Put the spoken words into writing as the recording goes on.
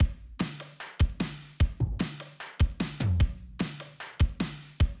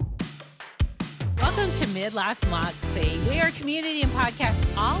to Midlife Moxie. We are a community and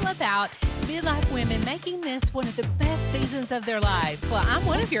podcast all about midlife women making this one of the best seasons of their lives. Well, I'm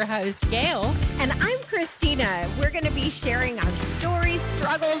one of your hosts, Gail. And I'm Christina. We're going to be sharing our stories,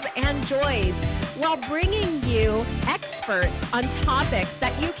 struggles, and joys while bringing you experts on topics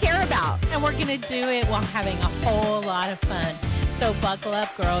that you care about. And we're going to do it while having a whole lot of fun. So buckle up,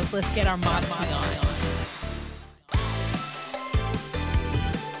 girls. Let's get our Moxie on.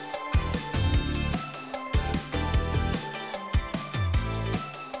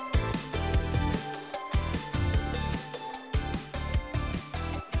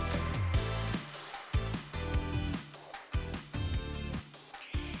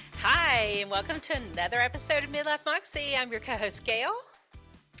 And welcome to another episode of Midlife Moxie. I'm your co-host, Gail.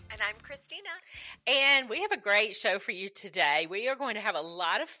 And I'm Christina. And we have a great show for you today. We are going to have a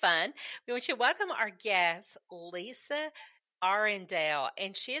lot of fun. We want you to welcome our guest, Lisa Arendale.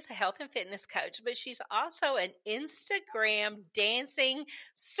 And she is a health and fitness coach, but she's also an Instagram dancing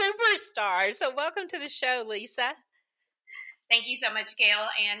superstar. So welcome to the show, Lisa. Thank you so much, Gail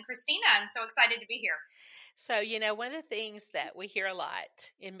and Christina. I'm so excited to be here. So, one of the things that we hear a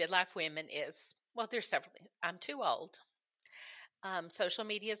lot in midlife women is, well, there's several things. I'm too old. Social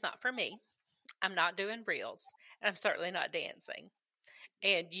media is not for me. I'm not doing reels, and I'm certainly not dancing.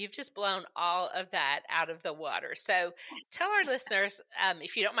 And you've just blown all of that out of the water. So tell our listeners,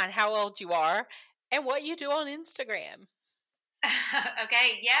 if you don't mind, how old you are and what you do on Instagram.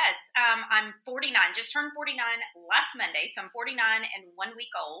 Okay, yes. I'm 49, just turned 49 last Monday, so I'm 49 and 1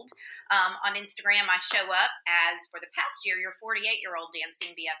 week old. On Instagram, I show up as, for the past year, your 48-year-old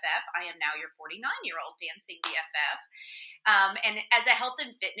dancing BFF. I am now your 49-year-old dancing BFF. And as a health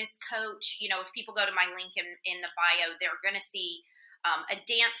and fitness coach, if people go to my link in the bio, they're going to see a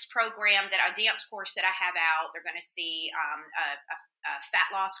dance program, a dance course that I have out. They're going to see a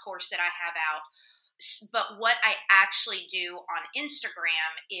fat loss course that I have out. But what I actually do on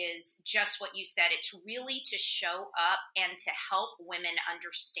Instagram is just what you said. It's really to show up and to help women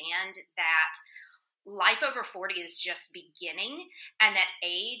understand that life over 40 is just beginning, and that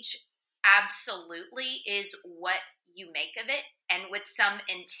age absolutely is what you make of it. And with some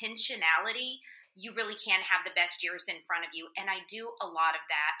intentionality, you really can have the best years in front of you. And I do a lot of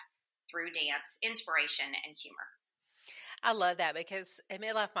that through dance, inspiration, and humor. I love that because at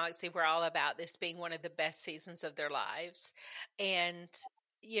Midlife Moxie, we're all about this being one of the best seasons of their lives. And,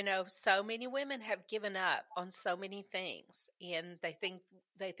 so many women have given up on so many things, and they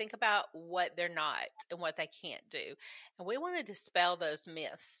think about what they're not and what they can't do. And we want to dispel those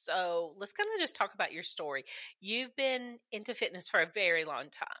myths. So let's kind of just talk about your story. You've been into fitness for a very long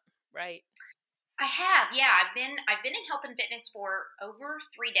time, right? I have, yeah. I've been in health and fitness for over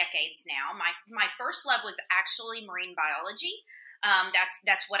 3 decades now. My first love was actually marine biology.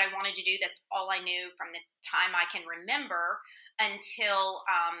 That's what I wanted to do. That's all I knew from the time I can remember until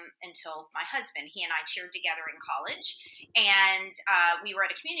my husband. He and I cheered together in college, and we were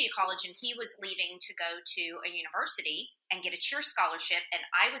at a community college, and he was leaving to go to a university and get a cheer scholarship, and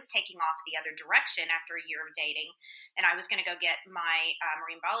I was taking off the other direction after a year of dating, and I was going to go get my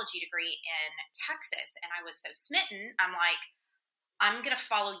marine biology degree in Texas, and I was so smitten. I'm like, I'm going to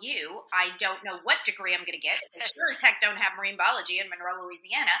follow you. I don't know what degree I'm going to get. I sure as heck don't have marine biology in Monroe,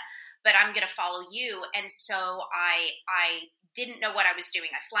 Louisiana, but I'm going to follow you. And so I didn't know what I was doing.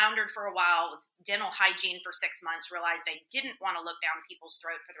 I floundered for a while, was dental hygiene for 6 months, realized I didn't want to look down people's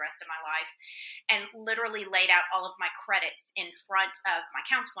throat for the rest of my life, and literally laid out all of my credits in front of my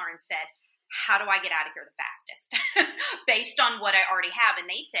counselor and said, how do I get out of here the fastest based on what I already have?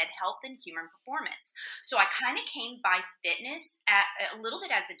 And they said health and human performance. So I kind of came by fitness a little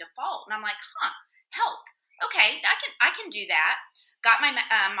bit as a default. And I'm like, health. Okay, I can do that. Got my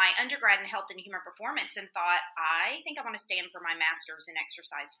undergrad in health and human performance and thought, I think I want to stay in for my master's in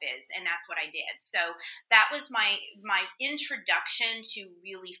exercise phys. And that's what I did. So that was my introduction to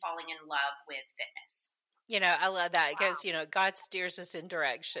really falling in love with fitness. I love that because, God steers us in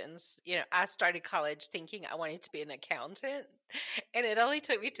directions. I started college thinking I wanted to be an accountant, and it only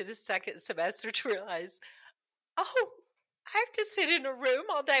took me to the second semester to realize, I have to sit in a room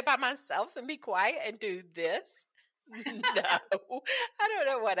all day by myself and be quiet and do this. No, I don't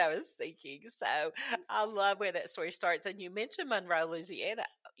know what I was thinking. So I love where that story starts. And you mentioned Monroe, Louisiana.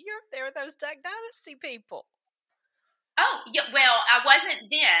 You're up there with those Duck Dynasty people. Oh, yeah, well, I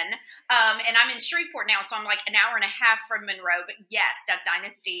wasn't then, and I'm in Shreveport now, so I'm like an hour and a half from Monroe. But yes, Duck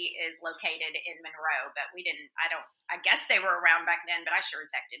Dynasty is located in Monroe, but I guess they were around back then, but I sure as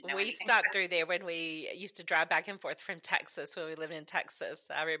heck didn't know We anything. stopped through there when we used to drive back and forth from Texas when we lived in Texas.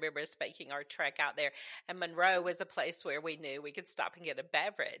 I remember us making our trek out there. And Monroe was a place where we knew we could stop and get a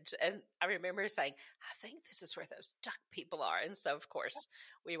beverage. And I remember saying, I think this is where those duck people are. And so, of course,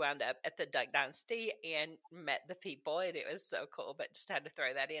 we wound up at the Duck Dynasty and met the people. And it was so cool. But just had to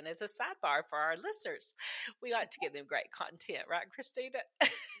throw that in as a sidebar for our listeners. We like to give them great content, right, Christina?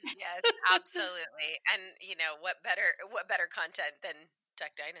 Yes, absolutely. And what better content than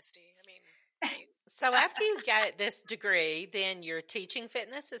Duck Dynasty? I mean, right? So after you get this degree, then you're teaching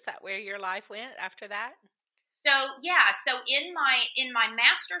fitness. Is that where your life went after that? So yeah, so in my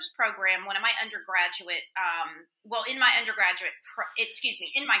master's program, one of my undergraduate, in my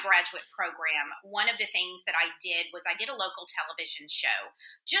graduate program, one of the things that I did was I did a local television show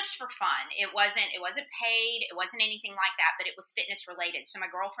just for fun. It wasn't paid, it wasn't anything like that, but it was fitness related. So my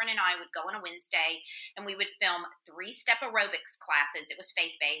girlfriend and I would go on a Wednesday and we would film 3-step aerobics classes. It was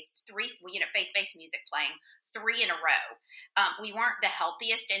faith-based, faith-based music playing, 3 in a row. We weren't the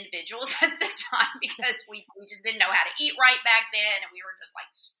healthiest individuals at the time because we just didn't know how to eat right back then, and we were just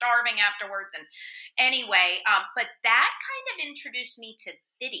like starving afterwards. And anyway, but that kind of introduced me to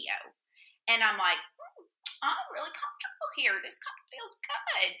video, and I'm like, I'm really comfortable here. This kind of feels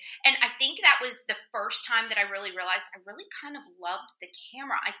good. And I think that was the first time that I really realized I really kind of loved the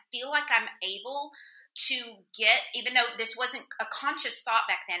camera. I feel like I'm able to get, even though this wasn't a conscious thought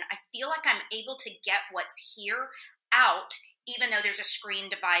back then, I feel like I'm able to get what's here out, even though there's a screen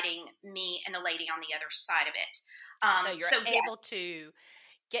dividing me and the lady on the other side of it. So you're able to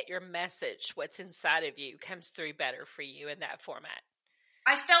get your message, what's inside of you, comes through better for you in that format.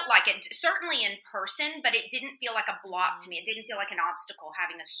 I felt like it, certainly in person, but it didn't feel like a block to me. It didn't feel like an obstacle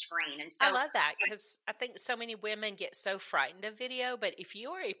having a screen. And so I love that because I think so many women get so frightened of video, but if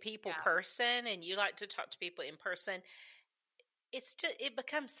you're a people person and you like to talk to people in person, it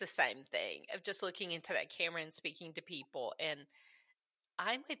becomes the same thing of just looking into that camera and speaking to people. And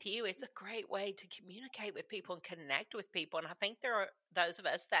I'm with you. It's a great way to communicate with people and connect with people. And I think there are those of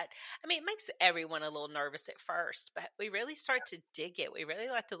us that, it makes everyone a little nervous at first, but we really start to dig it. We really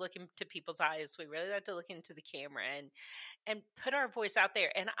like to look into people's eyes. We really like to look into the camera and put our voice out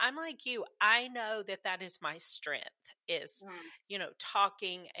there. And I'm like you. I know that is my strength is,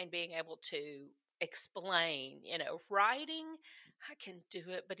 talking and being able to explain, writing, I can do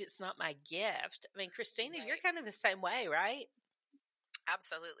it, but it's not my gift. Christina, Right. You're kind of the same way, right?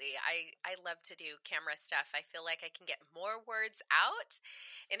 Absolutely. I love to do camera stuff. I feel like I can get more words out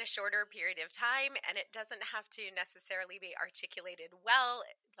in a shorter period of time, and it doesn't have to necessarily be articulated well,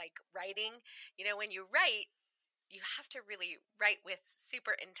 like writing. When you write, you have to really write with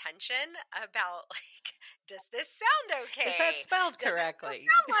super intention about, like, does this sound okay? Is that spelled correctly? Does it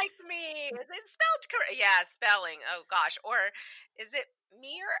sound like me? Is it spelled correct? Yeah, spelling. Oh, gosh. Or is it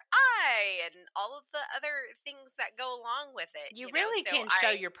me or I? And all of the other things that go along with it. You really can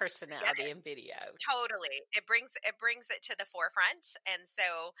show your personality in video. Totally. It brings it to the forefront. And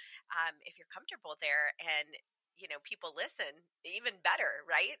so if you're comfortable there and, people listen, even better,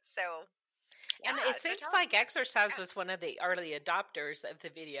 right? So... And it seems like Exercise was one of the early adopters of the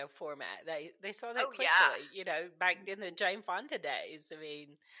video format. They saw that quickly, back in the Jane Fonda days.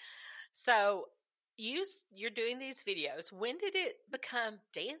 So you're doing these videos. When did it become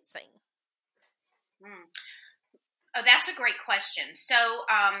dancing? Oh, that's a great question. So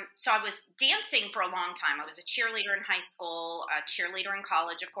I was dancing for a long time. I was a cheerleader in high school, a cheerleader in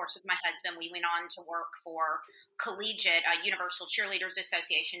college, of course, with my husband. We went on to work for Collegiate, Universal Cheerleaders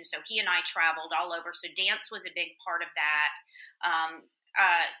Association. So he and I traveled all over. So dance was a big part of that.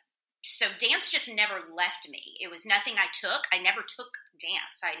 So dance just never left me. It was nothing I took. I never took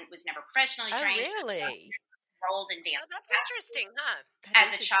dance. I was never professionally trained. Oh, really? I enrolled in dance. Oh, that's interesting, huh?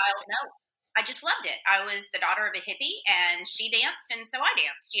 As a child, no. I just loved it. I was the daughter of a hippie, and she danced, and so I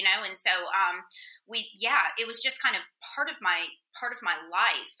danced, and so it was just kind of part of my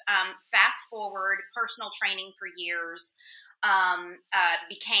life. Fast forward, personal training for years,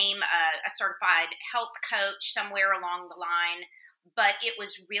 became a certified health coach somewhere along the line, but it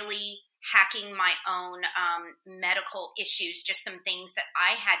was really hacking my own medical issues, just some things that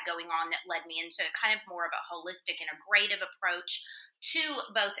I had going on that led me into kind of more of a holistic integrative approach to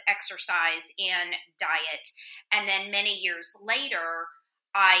both exercise and diet. And then many years later,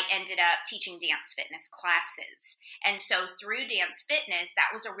 I ended up teaching dance fitness classes. And so through dance fitness, that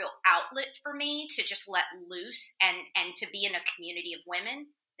was a real outlet for me to just let loose and to be in a community of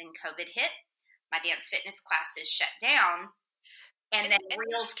women. Then COVID hit. my dance fitness classes shut down. And then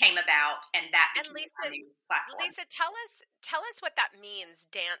Reels came about, and that became our new platform. Lisa, tell us what that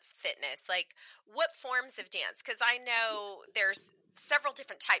means, dance fitness. Like, what forms of dance? Because I know there's several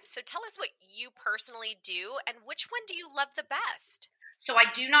different types. So tell us what you personally do, and which one do you love the best? So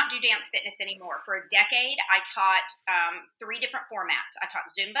I do not do dance fitness anymore. For a decade, I taught 3 different formats. I taught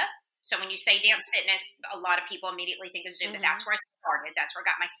Zumba. So when you say dance fitness, a lot of people immediately think of Zumba. That's where I started. That's where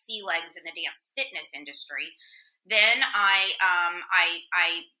I got my sea legs in the dance fitness industry. Then my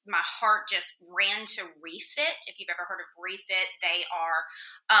heart just ran to Refit. If you've ever heard of Refit, they are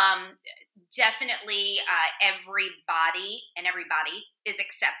definitely everybody is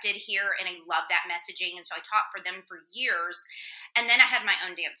accepted here, and I love that messaging. And so I taught for them for years, and then I had my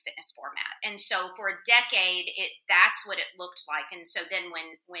own dance fitness format. And so for a decade, that's what it looked like. And so then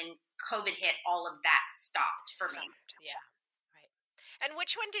when COVID hit, all of that stopped for me. Yeah. And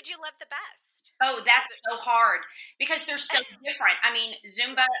which one did you love the best? Oh, that's so hard because they're so different. I mean,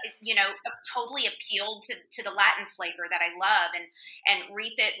 Zumba, totally appealed to the Latin flavor that I love. And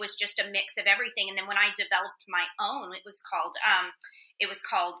Refit was just a mix of everything. And then when I developed my own, it was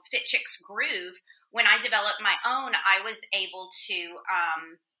called Fit Chicks Groove. When I developed my own, I was able to,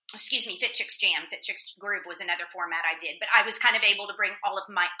 Fit Chicks Jam. Fit Chicks Groove was another format I did, but I was kind of able to bring all of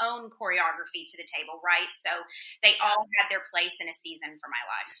my own choreography to the table, right? So they all had their place in a season for my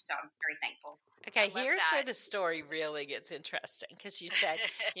life. So I'm very thankful. Okay, here's where the story really gets interesting, because you said,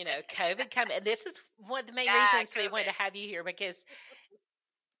 COVID coming, and this is one of the main reasons we wanted to have you here, because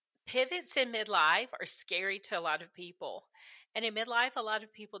pivots in midlife are scary to a lot of people. And in midlife, a lot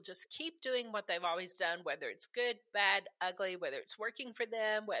of people just keep doing what they've always done, whether it's good, bad, ugly, whether it's working for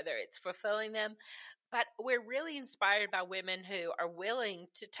them, whether it's fulfilling them. But we're really inspired by women who are willing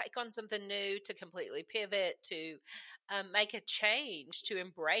to take on something new, to completely pivot, to make a change, to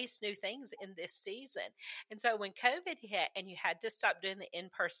embrace new things in this season. And so when COVID hit and you had to stop doing the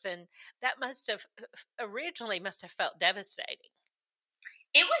in-person, that must have felt devastating.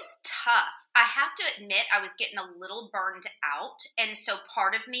 It was tough. I have to admit, I was getting a little burned out. And so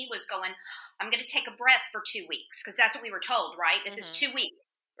part of me was going, I'm going to take a breath for 2 weeks, because that's what we were told, right? This is 2 weeks,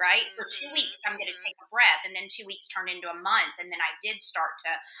 right? For 2 weeks, I'm going to take a breath. And then 2 weeks turned into a month. And then I did start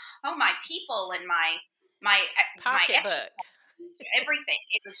to, my people and my pocketbook. Everything.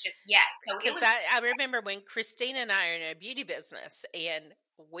 It was just, yes. So it was. I remember when Christina and I are in a beauty business, and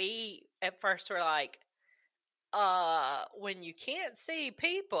we at first were like, when you can't see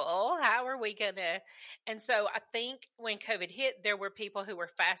people, how are we going to? And so I think when COVID hit, there were people who were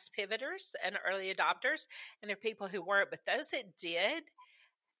fast pivoters and early adopters, and there are people who weren't. But those that did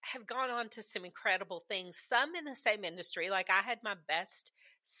have gone on to some incredible things, some in the same industry. Like I had my best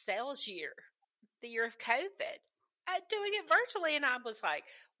sales year, the year of COVID, doing it virtually. And I was like,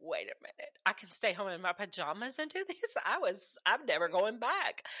 wait a minute, I can stay home in my pajamas and do this. I'm never going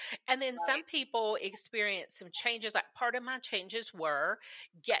back. And then some people experienced some changes. Like part of my changes were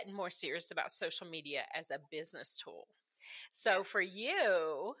getting more serious about social media as a business tool. So for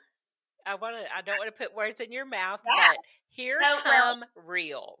you, I don't want to put words in your mouth, but here come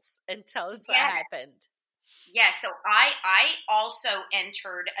Reels, and tell us what happened. Yeah. So I also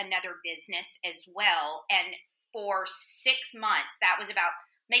entered another business as well. And for 6 months, that was about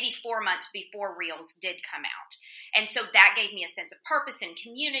maybe 4 months before Reels did come out. And so that gave me a sense of purpose and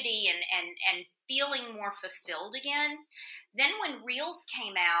community and feeling more fulfilled again. Then when Reels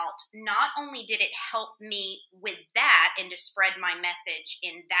came out, not only did it help me with that and to spread my message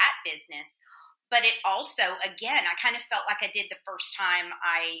in that business, but it also, again, I kind of felt like I did the first time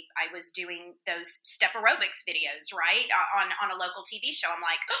I was doing those step aerobics videos, right? On a local TV show. I'm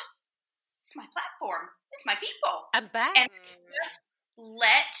like, oh, it's my platform. It's my people. I'm back. And just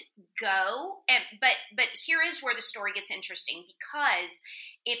let go. But here is where the story gets interesting, because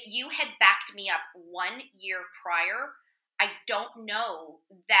if you had backed me up 1 year prior, I don't know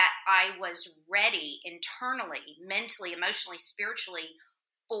that I was ready internally, mentally, emotionally, spiritually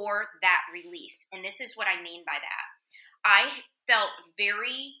for that release. And this is what I mean by that. I felt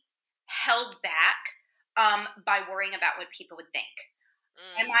very held back by worrying about what people would think.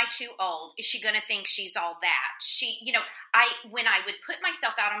 Am I too old? Is she going to think she's all that? When I would put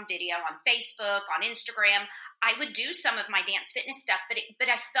myself out on video on Facebook, on Instagram, I would do some of my dance fitness stuff, but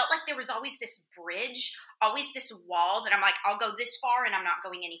I felt like there was always this bridge, always this wall that I'm like, I'll go this far and I'm not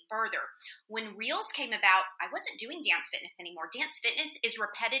going any further. When Reels came about, I wasn't doing dance fitness anymore. Dance fitness is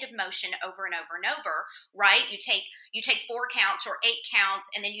repetitive motion over and over and over, right? You take 4 counts or 8 counts,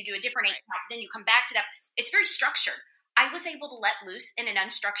 and then you do a different 8 count, then you come back to that. It's very structured. I was able to let loose in an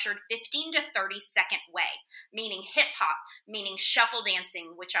unstructured 15 to 30 second way, meaning hip hop, meaning shuffle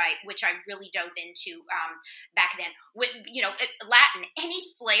dancing, which I really dove into back then. With, Latin, any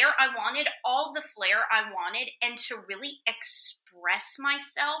flair I wanted, all the flair I wanted, and to really express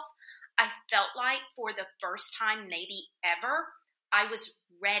myself, I felt like for the first time, maybe ever, I was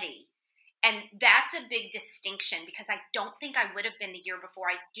ready. And that's a big distinction, because I don't think I would have been the year before.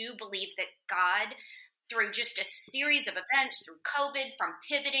 I do believe that God, through just a series of events, through COVID, from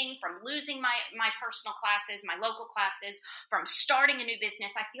pivoting, from losing my personal classes, my local classes, from starting a new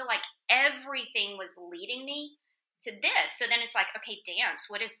business, I feel like everything was leading me to this. So then it's like, okay, dance,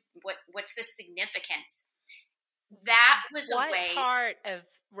 what's the significance? That was a way. What part of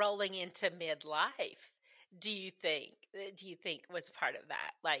rolling into midlife do you think was part of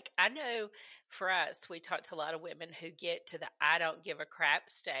that? Like, I know for us, we talk to a lot of women who get to the I don't give a crap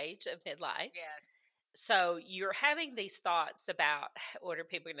stage of midlife. Yes. So you're having these thoughts about what are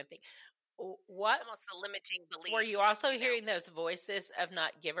people going to think? What almost a limiting belief. Were you also hearing those voices of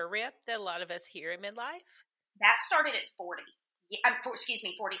not give a rip that a lot of us hear in midlife? That started at 40.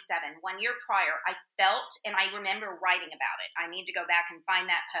 47. 1 year prior, I felt, and I remember writing about it. I need to go back and find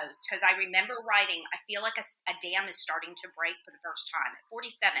that post, because I remember writing, I feel like a dam is starting to break for the first time at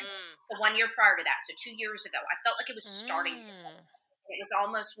 47. The 1 year prior to that, so 2 years ago, I felt like it was starting to. It was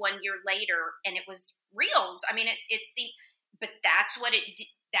almost 1 year later, and it was reals. I mean, it seemed, but that's what it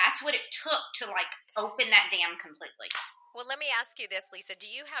took to like open that dam completely. Well, let me ask you this, Lisa. Do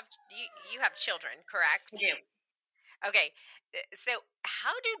you have children, correct? I do. Okay, so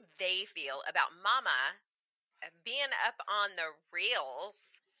how do they feel about Mama being up on the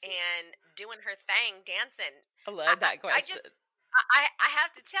reels and doing her thing, dancing? I love that question. I have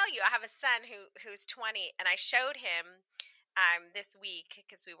to tell you, I have a son who's 20, and I showed him this week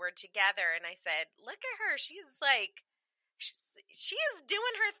because we were together, and I said, "Look at her. She's like." She is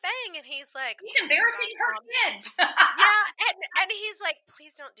doing her thing, and he's like, he's embarrassing her kids. Yeah, and he's like,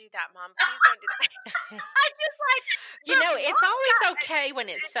 please don't do that, Mom. Please don't do that. I just like, it's always okay when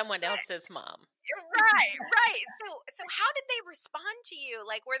it's someone else's mom. Right. So how did they respond to you?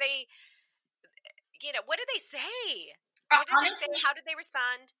 Like, were they, what did they say? What did they say? How did they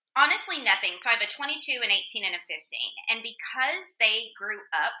respond? Honestly, nothing. So I have a 22, an 18, and a 15. And because they grew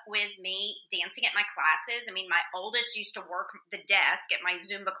up with me dancing at my classes, I mean, my oldest used to work the desk at my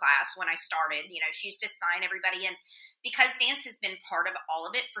Zumba class when I started. She used to sign everybody in. Because dance has been part of all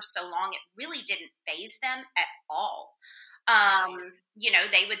of it for so long, it really didn't faze them at all.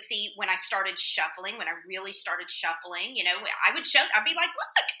 They would see when I started shuffling, when I really started shuffling, I would show, I'd be like,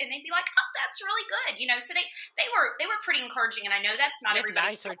 look, and they'd be like, oh, that's really good. So they were pretty encouraging, and I know that's not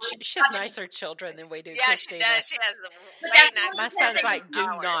everybody's story. She has nicer children than we do. Yeah, Christina. She does. She has nice. My son's like, do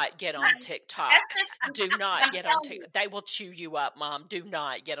not get on TikTok. Do not get on TikTok. They will chew you up, Mom. Do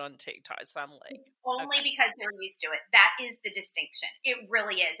not get on TikTok. So I'm like, only because they're used to it. That is the distinction. It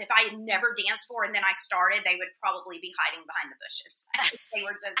really is. If I had never danced for and then I started, they would probably be hiding behind the bushes. They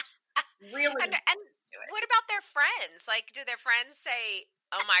were just really. And what about their friends? Like, do their friends say,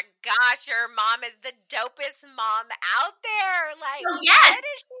 "Oh my gosh, your mom is the dopest mom out there"? Like, yes, what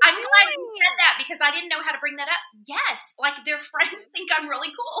is she I'm doing? glad you said that, because I didn't know how to bring that up. Yes, like their friends think I'm really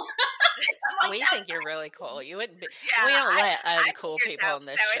cool. We think you're really cool. You wouldn't be. Yeah, we don't let uncool people on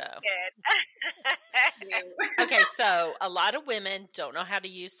this show. Okay, so a lot of women don't know how to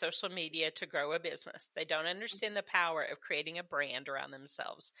use social media to grow a business. They don't understand the power of creating a brand around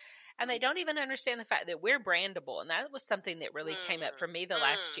themselves. And they don't even understand the fact that we're brandable. And that was something that really came up for me the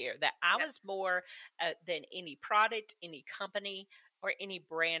last year, that I was more than any product, any company, or any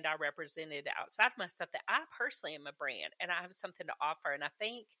brand I represented outside of myself, that I personally am a brand and I have something to offer. And I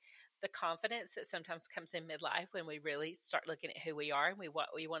think the confidence that sometimes comes in midlife when we really start looking at who we are and what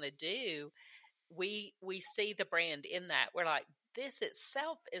we want to do, we see the brand in that. We're like, this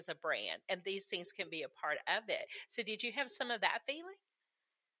itself is a brand, and these things can be a part of it. So did you have some of that feeling?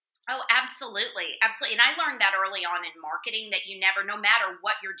 Oh, absolutely. Absolutely. And I learned that early on in marketing, that no matter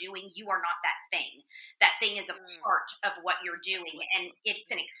what you're doing, you are not that thing. That thing is a part of what you're doing, and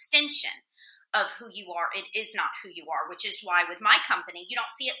it's an extension of who you are. It is not who you are, which is why with my company, you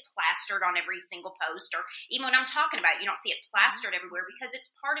don't see it plastered on every single post, or even when I'm talking about it, you don't see it plastered everywhere, because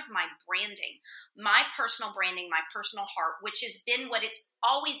it's part of my branding, my personal branding, my personal heart, which has been what it's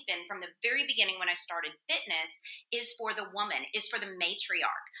always been from the very beginning when I started fitness, is for the woman, is for the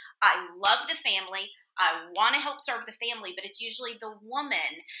matriarch. I love the family. I want to help serve the family, but it's usually the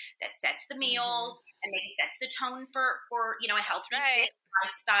woman that sets the meals and maybe sets the tone for a healthy fit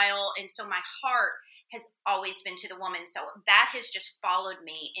lifestyle. And so my heart has always been to the woman. So that has just followed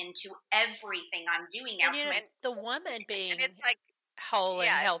me into everything I'm doing now. And the woman being and it's like, whole and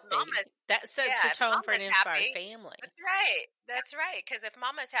healthy, that sets the tone for an inspired family. That's right. That's right. Because if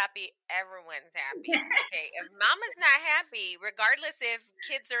mama's happy, everyone's happy. Okay. If mama's not happy, regardless if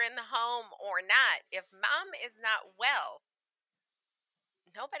kids are in the home or not, if mom is not well,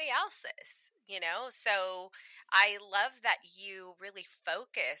 nobody else is, So I love that you really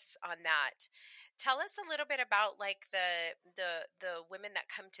focus on that. Tell us a little bit about like the women that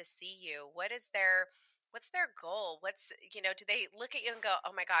come to see you. What's their goal? Do they look at you and go,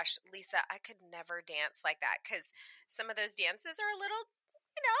 "Oh my gosh, Lisa, I could never dance like that," cuz some of those dances are a little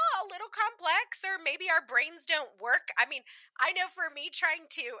complex, or maybe our brains don't work. I mean, I know for me trying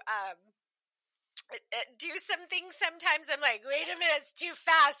to do some things sometimes I'm like, wait a minute, it's too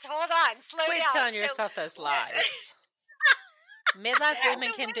fast. Hold on, slow down. Quit telling yourself those lies. Midlife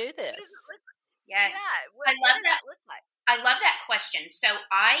women can do this. Yes. Yeah. What does that look like? I love that question. So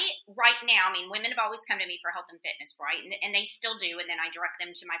right now, women have always come to me for health and fitness, right? And they still do. And then I direct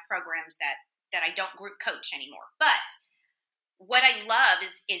them to my programs that I don't group coach anymore. But what I love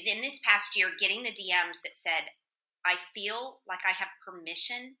is in this past year, getting the DMs that said, I feel like I have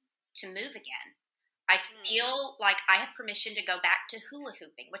permission to move again. I feel like I have permission to go back to hula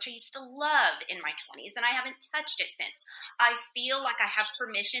hooping, which I used to love in my 20s, and I haven't touched it since. I feel like I have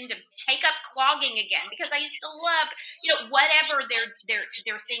permission to take up clogging again because I used to love, whatever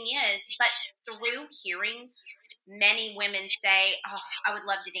their thing is. But through hearing many women say, "Oh, I would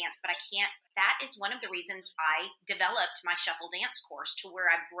love to dance, but I can't," that is one of the reasons I developed my shuffle dance course, to where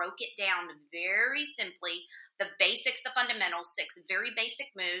I broke it down very simply. The basics, the fundamentals, 6 very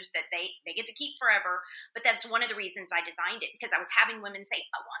basic moves that they get to keep forever. But that's one of the reasons I designed it, because I was having women say,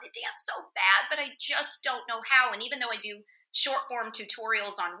 I want to dance so bad, but I just don't know how. And even though I do short form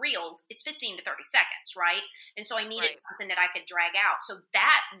tutorials on Reels, it's 15 to 30 seconds, right? And so I needed something that I could drag out. So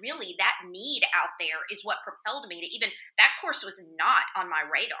that need out there is what propelled me to even, that course was not on my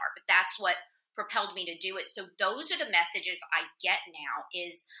radar, but that's what propelled me to do it. So those are the messages I get now,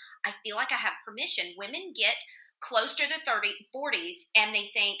 is I feel like I have permission. Women get close to their 40s and they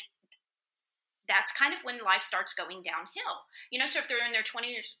think that's kind of when life starts going downhill. So if they're in their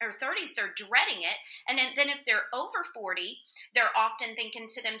 20s or 30s, they're dreading it. And then if they're over 40, they're often thinking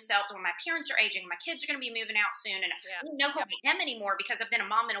to themselves, well, my parents are aging, my kids are going to be moving out soon, and I don't know who I am anymore because I've been a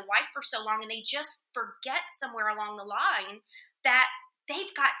mom and a wife for so long. And they just forget somewhere along the line that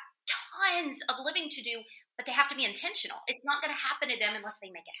they've got tons of living to do, but they have to be intentional. It's not going to happen to them unless they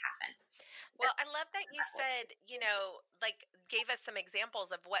make it happen. Well, I love that you said, gave us some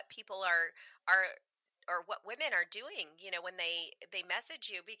examples of what people are or what women are doing, when they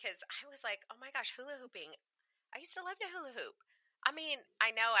message you, because I was like, oh my gosh, hula hooping. I used to love to hula hoop. I mean, I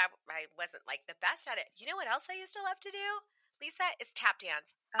know I wasn't like the best at it. You know what else I used to love to do, Lisa, is tap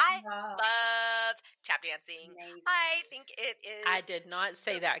dance. I love tap dancing. Amazing. I think it is. I did not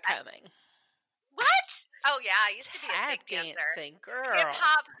see that coming. What? Oh yeah, I used to be a big dancing dancer. Girl. Hip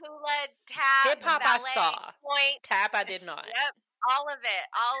hop, hula, tap, hip hop. I saw. Point. Tap, I did not. Yep, all of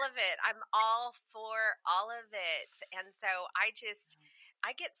it. I'm all for all of it, and so I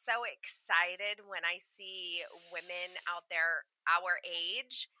get so excited when I see women out there our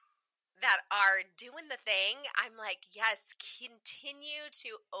age that are doing the thing. I'm like, yes, continue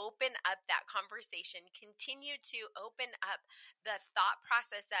to open up that conversation. Continue to open up the thought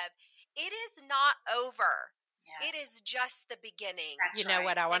process of, it is not over. Yeah. It is just the beginning. That's know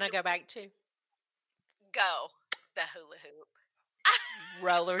what I want to go back to? Go. The hula hoop.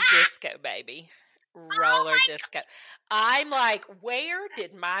 Roller disco, baby. Roller disco. God. I'm like, where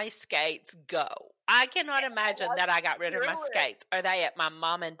did my skates go? I cannot imagine that I got rid of my skates. Are they at my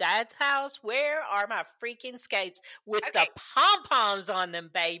mom and dad's house? Where are my freaking skates with the pom-poms on them,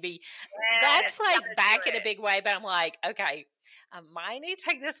 baby? That's like back in a big way, but I'm like, okay, I might need to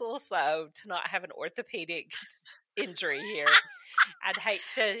take this a little slow to not have an orthopedic injury here. I'd hate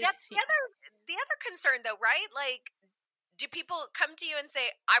to. That's the other concern, though, right? Like, do people come to you and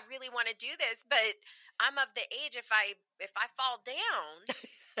say, I really want to do this, but I'm of the age, if I fall down,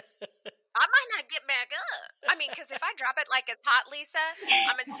 I might not get back up. I mean, because if I drop it like it's hot, Lisa,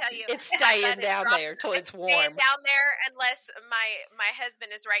 I'm going to tell you. It's staying down there till it's warm. Staying down there unless my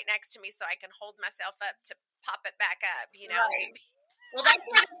husband is right next to me so I can hold myself up to pop it back up, Right. Well, that's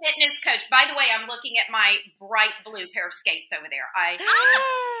not a fitness coach. By the way, I'm looking at my bright blue pair of skates over there.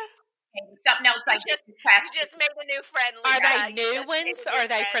 Something else I just made a new friend. Lisa. Are they new ones or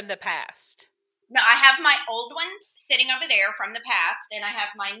are they from the past? No, I have my old ones sitting over there from the past, and I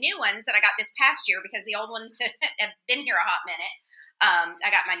have my new ones that I got this past year because the old ones have been here a hot minute. I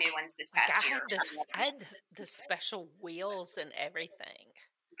got my new ones this past year. I had the special wheels and everything.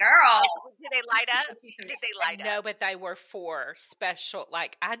 Girl. Did they light up? Did they light up? No, but they were for special.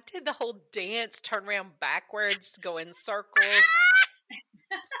 Like, I did the whole dance, turn around backwards, go in circles,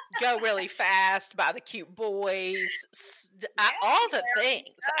 go really fast, buy the cute boys, all the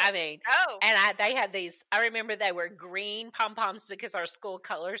things. I mean, and they had these, I remember they were green pom-poms because our school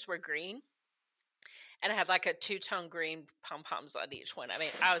colors were green. And I had like a 2-tone green pom-poms on each one. I mean,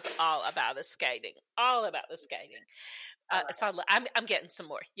 I was all about the skating. So I'm getting some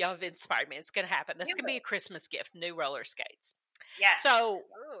more. Y'all have inspired me. It's going to happen. This can be a Christmas gift, new roller skates. Yeah. So,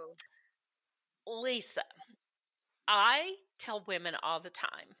 Lisa, I tell women all the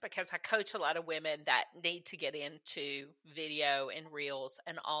time, because I coach a lot of women that need to get into video and reels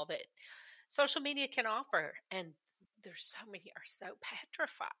and all that social media can offer. And there's so many are so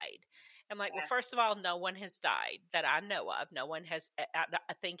petrified. I'm like, well, first of all, no one has died that I know of. No one has.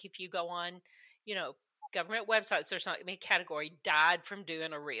 I think if you go on, government websites, there's not going to be a category died from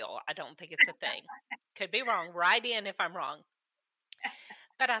doing a reel. I don't think it's a thing. Could be wrong. Write in if I'm wrong.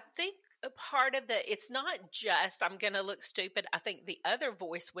 But I think a part of it's not just I'm going to look stupid. I think the other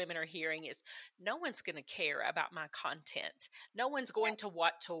voice women are hearing is no one's going to care about my content. No one's going to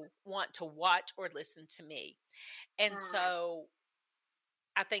want to watch or listen to me. And so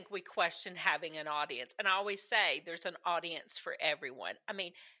I think we question having an audience. And I always say there's an audience for everyone. I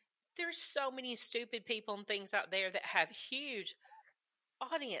mean, there's so many stupid people and things out there that have huge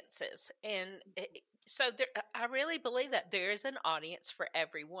audiences. And so I really believe that there is an audience for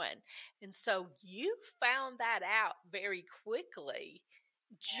everyone. And so you found that out very quickly,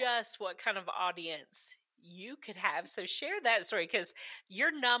 just what kind of audience you could have. So share that story, because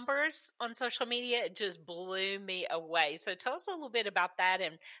your numbers on social media just blew me away. So tell us a little bit about that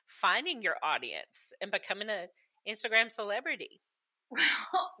and finding your audience and becoming an Instagram celebrity.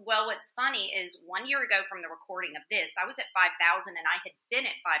 Well, what's funny is 1 year ago from the recording of this, I was at 5,000 and I had been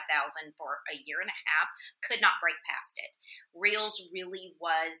at 5,000 for a year and a half, could not break past it. Reels really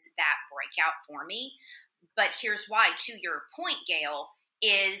was that breakout for me. But here's why, to your point, Gail,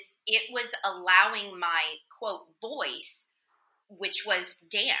 is it was allowing my, quote, voice, which was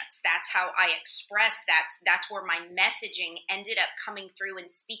dance. That's how I expressed. That's where my messaging ended up coming through and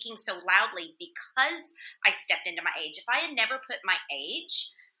speaking so loudly because I stepped into my age. If I had never put my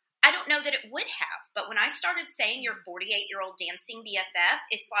age, I don't know that it would have. But when I started saying you're 48-year-old dancing BFF,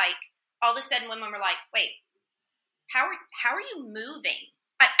 it's like all of a sudden women were like, wait, how are you moving?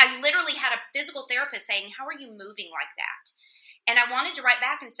 I literally had a physical therapist saying, how are you moving like that? And I wanted to write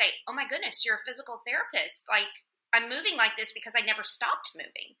back and say, oh my goodness, you're a physical therapist. Like, I'm moving like this because I never stopped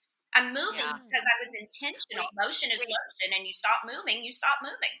moving. I'm moving because I was intentional. Motion is motion, and you stop moving,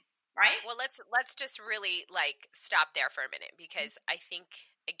 right? Well, let's just really stop there for a minute, because I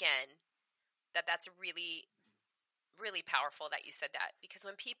think, again, that's really, really powerful that you said that, because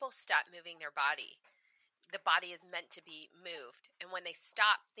when people stop moving their body, the body is meant to be moved. And when they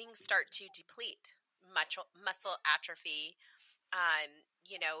stop, things start to deplete, muscle atrophy,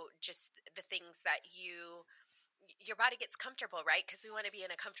 just the things that your body gets comfortable, right? Because we want to be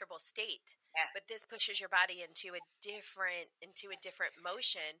in a comfortable state. Yes. But this pushes your body into a different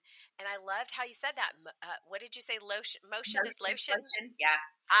motion. And I loved how you said that. What did you say? Motion is lotion? Yeah.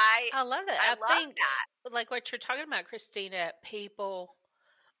 I love that. I think that. Like what you're talking about, Christina, people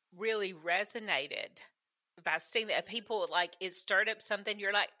really resonated by seeing that. People it stirred up something.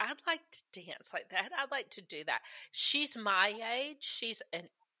 You're like, I'd like to dance like that. I'd like to do that. She's my age.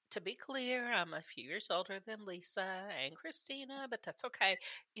 To be clear, I'm a few years older than Lisa and Christina, but that's okay.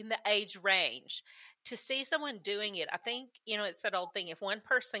 In the age range, to see someone doing it, I think, it's that old thing. If one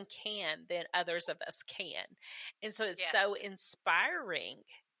person can, then others of us can. And so it's so inspiring,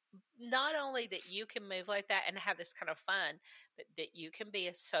 not only that you can move like that and have this kind of fun, but that you can be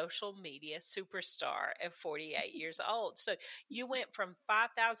a social media superstar at 48 years old. So you went from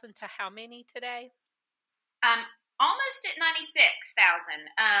 5,000 to how many today? Almost at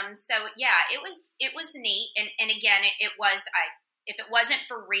 96,000. So yeah, it was neat. And again, if it wasn't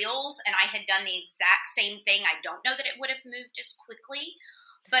for Reels and I had done the exact same thing, I don't know that it would have moved as quickly.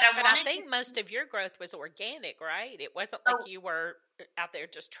 But I think most of your growth was organic, right? It wasn't like you were out there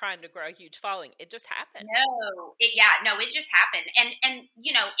just trying to grow a huge following. It just happened. It just happened. And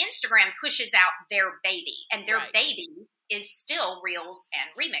Instagram pushes out their baby, and their baby is still Reels and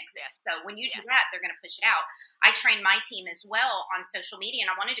remixes. Yes. So when you do that, they're going to push it out. I train my team as well on social media,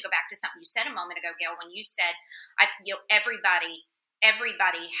 and I wanted to go back to something you said a moment ago, Gail, when you said, everybody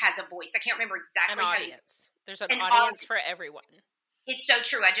has a voice. I can't remember exactly. An audience. There's an audience for everyone. It's so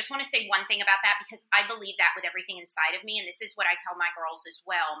true. I just want to say one thing about that, because I believe that with everything inside of me. And this is what I tell my girls as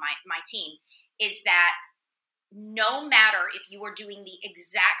well, my team, is that no matter if you are doing the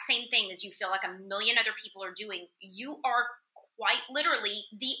exact same thing as you feel like a million other people are doing, you are quite literally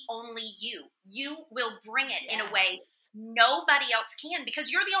the only you. You will bring it in a way nobody else can,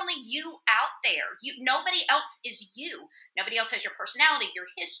 because you're the only you out there. Nobody else is you. Nobody else has your personality, your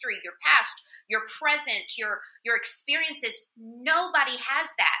history, your past, your present, your experiences. Nobody has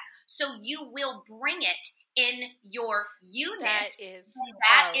that. So you will bring it in your you-ness.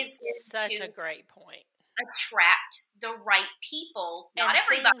 That is such a great point. Attract the right people. Not and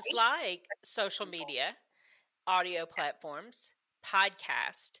everybody. Things like social media, audio platforms,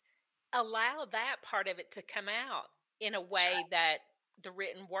 podcast, allow that part of it to come out in a way that the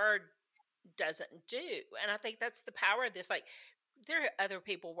written word doesn't do. And I think that's the power of this. Like, there are other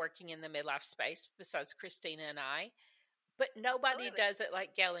people working in the midlife space besides Christina and I, but nobody does it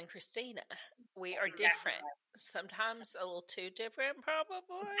like Gail and Christina. We are different. Sometimes a little too different,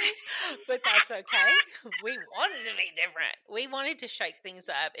 probably, but that's okay. We wanted to be different. We wanted to shake things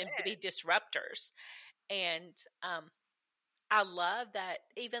up and be disruptors. And I love that,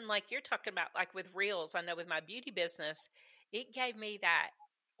 even like you're talking about, like with Reels, I know with my beauty business, it gave me that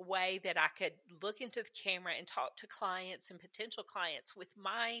way that I could look into the camera and talk to clients and potential clients with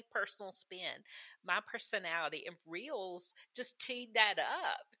my personal spin, my personality. And Reels just teed that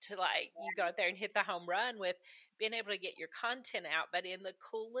up to, like, you go out there and hit the home run with being able to get your content out, but in the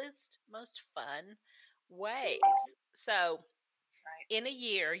coolest, most fun ways. So in a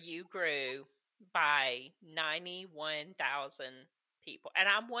year, you grew by 91,000 people. And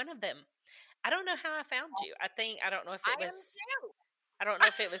I'm one of them. I don't know how I found you. I don't know if it was... I don't know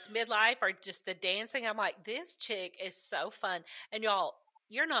if it was midlife or just the dancing. I'm like, this chick is so fun. And y'all,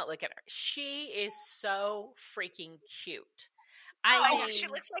 you're not looking at her. She is so freaking cute. I mean, she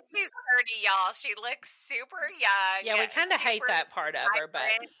looks like she's 30, y'all. She looks super young. Yeah, we kind of hate that part of her, but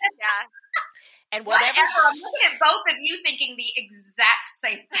yeah. And whatever. I'm looking at both of you thinking the exact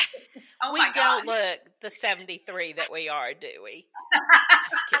same thing. Oh, we don't look the 73 that we are, do we?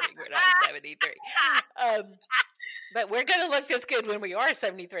 Just kidding. We're not 73. But we're going to look this good when we are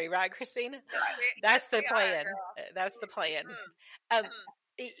 73, right, Christina? That's the plan. That's the plan.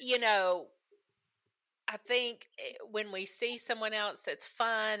 You know, I think when we see someone else that's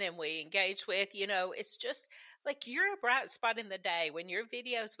fun and we engage with, you know, it's just like you're a bright spot in the day. When your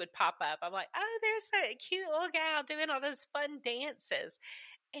videos would pop up, I'm like, oh, there's that cute little gal doing all those fun dances.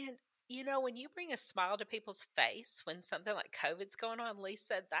 And, you know, when you bring a smile to people's face when something like COVID's going on,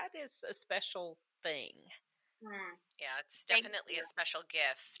 Lisa, that is a special thing. Yeah, it's definitely a special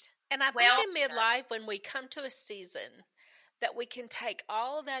gift. And I think in midlife, when we come to a season, that we can take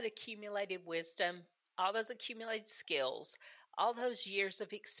all of that accumulated wisdom, all those accumulated skills, all those years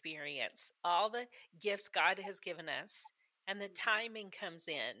of experience, all the gifts God has given us, and the timing comes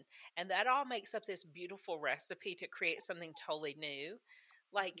in, and that all makes up this beautiful recipe to create something totally new.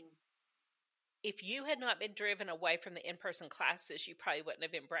 Like, if you had not been driven away from the in-person classes, you probably wouldn't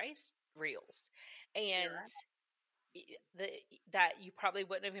have embraced Reels. And that you probably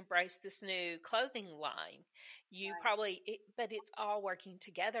wouldn't have embraced this new clothing line. You probably, but it's all working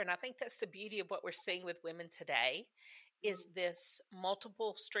together. And I think that's the beauty of what we're seeing with women today is this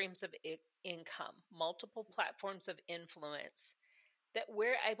multiple streams of income, multiple platforms of influence, that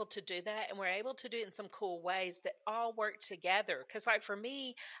we're able to do that, and we're able to do it in some cool ways that all work together. Because like for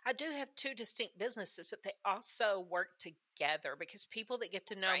me, I do have two distinct businesses, but they also work together because people that get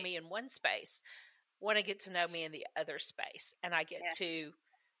to know me in one space want to get to know me in the other space, and I get to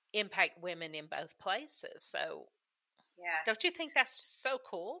impact women in both places. So don't you think that's just so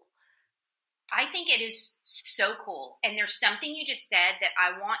cool? I think it is so cool. And there's something you just said that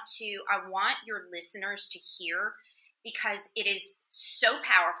I want your listeners to hear, because it is so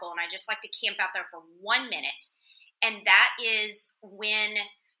powerful. And I just like to camp out there for 1 minute. And that is when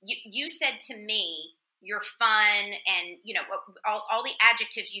you said to me, you're fun, and you know, all the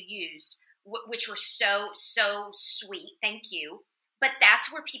adjectives you used, which were so sweet. Thank you. But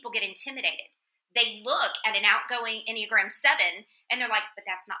that's where people get intimidated. They look at an outgoing Enneagram 7 and they're like, but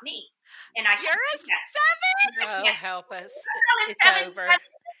that's not me. And you're a 7? Oh, help us. It's over. 7.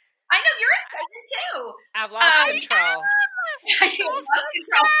 I know, you're a 7 too. I've lost control. You lost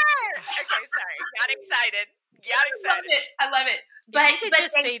control. Okay, sorry. Got excited. Got I love excited. it. I love it. But, if you could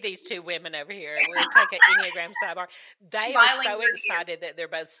just see these two women over here. We're going to take an Enneagram sidebar. They are so excited that they're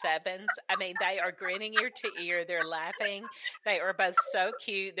both sevens. I mean, they are grinning ear to ear. They're laughing. They are both so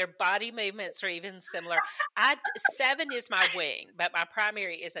cute. Their body movements are even similar. 7 is my wing, but my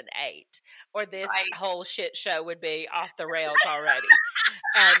primary is an 8. Or this whole shit show would be off the rails already.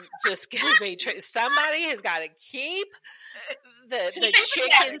 Just going to be true. Somebody has got to keep the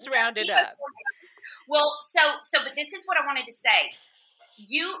chickens rounded up. Well, but this is what I wanted to say.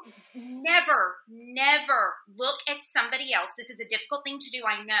 You never look at somebody else. This is a difficult thing to do,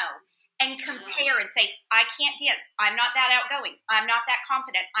 I know, and compare and say, I can't dance. I'm not that outgoing. I'm not that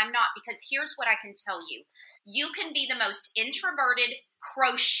confident. I'm not, because here's what I can tell you. You can be the most introverted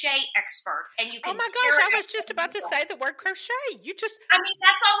crochet expert, and you can. Oh my gosh! I was just about to say the word crochet. I mean,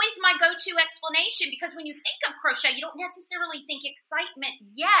 that's always my go-to explanation, because when you think of crochet, you don't necessarily think excitement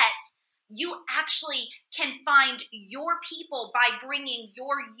yet. You actually can find your people by bringing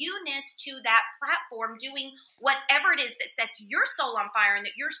your you-ness to that platform, doing whatever it is that sets your soul on fire and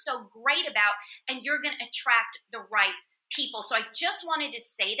that you're so great about, and you're going to attract the right people. So I just wanted to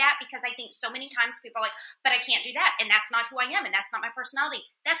say that, because I think so many times people are like, but I can't do that, and that's not who I am, and that's not my personality.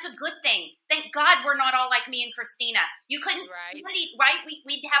 That's a good thing. Thank God we're not all like me and Christina. You couldn't see, right?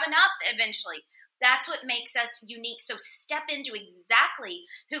 We'd have enough eventually. That's what makes us unique. So step into exactly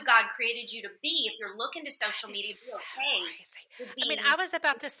who God created you to be. If you're looking to social media, be okay. I mean, I was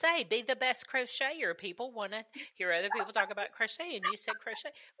about to say, be the best crocheter. People want to hear other people talk about crochet, and you said crochet.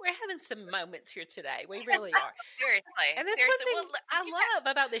 We're having some moments here today. We really are. Seriously. And that's one thing I love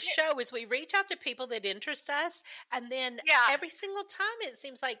about this show is we reach out to people that interest us, and then every single time it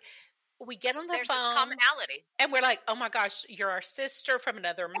seems like we get on the phone. There's this commonality. And we're like, oh my gosh, you're our sister from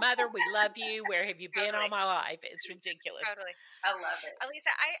another mother. We love you. Where have you been all my life? It's ridiculous. Totally. I love it.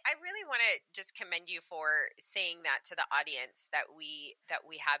 Alisa, I really want to just commend you for saying that to the audience that we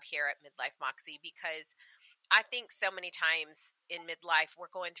have here at Midlife Moxie, because I think so many times in midlife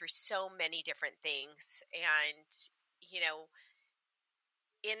we're going through so many different things, and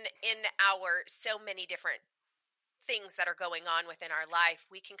in our so many different things that are going on within our life,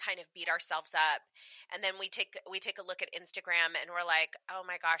 we can kind of beat ourselves up, and then we take a look at Instagram and we're like, oh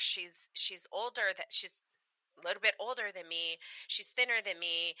my gosh, she's older, that she's a little bit older than me, she's thinner than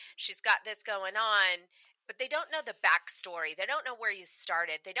me, she's got this going on, but they don't know the backstory. They don't know where you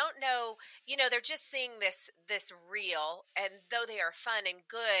started. They don't know, they're just seeing this reel, and though they are fun and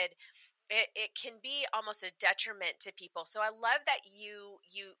good, it can be almost a detriment to people. So I love that you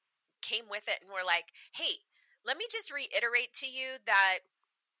came with it and were like, hey, let me just reiterate to you that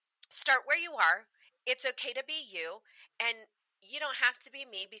start where you are. It's okay to be you, and you don't have to be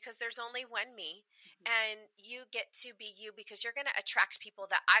me, because there's only one me, and you get to be you because you're going to attract people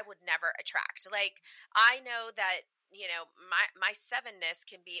that I would never attract. Like, I know that, my 7-ness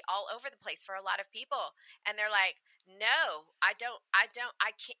can be all over the place for a lot of people, and they're like, no, I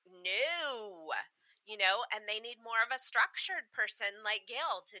can't, no. And they need more of a structured person like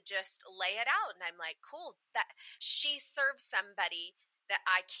Gail to just lay it out. And I'm like, cool, that she serves somebody that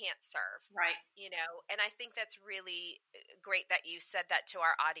I can't serve. Right. And I think that's really great that you said that to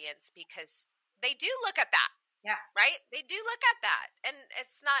our audience, because they do look at that. Yeah. Right? They do look at that. And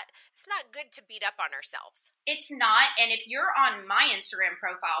it's not good to beat up on ourselves. It's not. And if you're on my Instagram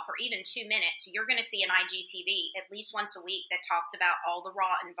profile for even 2 minutes, you're going to see an IGTV at least once a week that talks about all the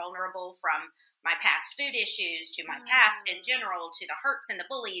raw and vulnerable, from my past food issues to my past in general, to the hurts and the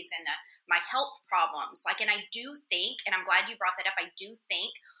bullies and my health problems. And I do think, and I'm glad you brought that up, I do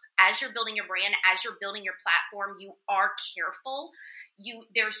think as you're building your brand, as you're building your platform, you are careful.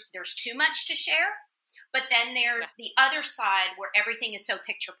 There's too much to share. But then there's the other side where everything is so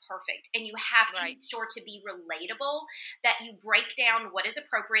picture perfect, and you have to be sure to be relatable, that you break down what is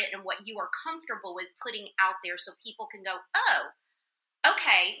appropriate and what you are comfortable with putting out there, so people can go, oh,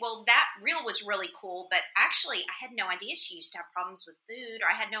 okay, well, that reel was really cool, but actually I had no idea she used to have problems with food,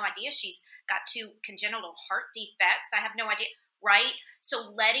 or I had no idea she's got 2 congenital heart defects. I have no idea, right?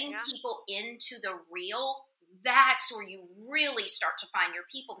 So letting people into the reel, that's where you really start to find your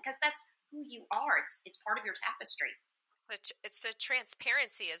people, because that's who you are. It's part of your tapestry. It's a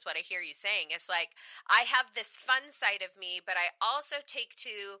transparency is what I hear you saying. It's like, I have this fun side of me, but I also take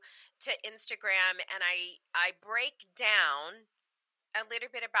to Instagram and I break down a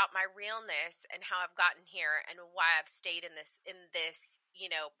little bit about my realness and how I've gotten here and why I've stayed in this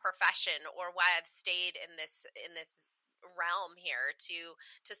profession, or why I've stayed in this realm here to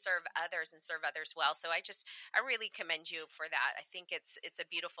serve others and serve others well. So I really commend you for that. I think it's a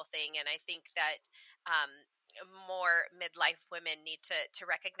beautiful thing, and I think that more midlife women need to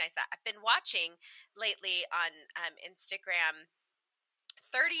recognize that. I've been watching lately on Instagram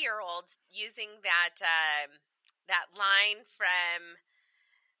 30-year-olds using that line from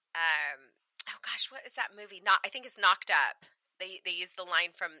oh gosh, what is that movie? I think it's Knocked Up. They use the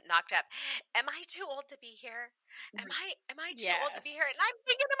line from Knocked Up. Am I too old to be here? Am I too old to be here? And I'm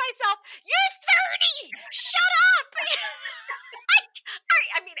thinking to myself, you're 30. Shut up.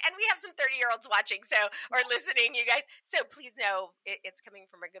 I mean, and we have some 30-year-olds watching, or listening, you guys. So please know it's coming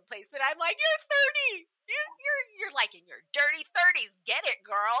from a good place. But I'm like, you're 30. You're like in your dirty 30s. Get it,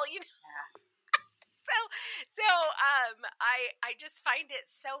 girl. You know. Yeah. I just find it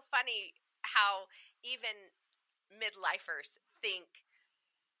so funny how even midlifers think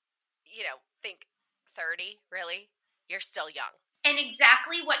 30, really? You're still young. And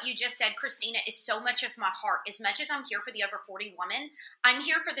exactly what you just said, Christina, is so much of my heart. As much as I'm here for the over 40 woman, I'm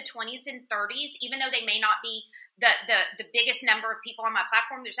here for the 20s and 30s, even though they may not be the biggest number of people on my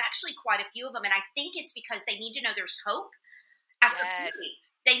platform. There's actually quite a few of them. And I think it's because they need to know there's hope after 40.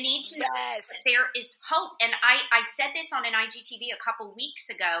 They need to know that there is hope. And I said this on an IGTV a couple weeks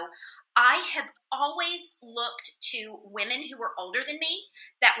ago. I have always looked to women who were older than me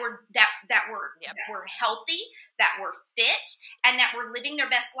that were healthy, that were fit, and that were living their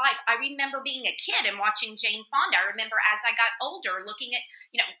best life. I remember being a kid and watching Jane Fonda. I remember as I got older looking at,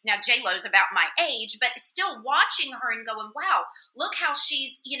 now J-Lo's about my age, but still watching her and going, wow, look how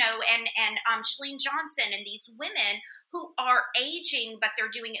she's, and Shalene Johnson and these women who are aging, but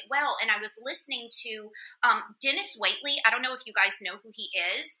they're doing it well. And I was listening to Dennis Waitley. I don't know if you guys know who he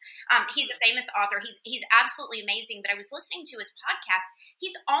is. He's a famous author. He's absolutely amazing. But I was listening to his podcast.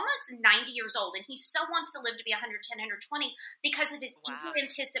 He's almost 90 years old, and he so wants to live to be 110, 120 because of his eager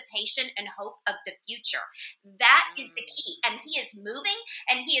anticipation and hope of the future. That is the key. And he is moving,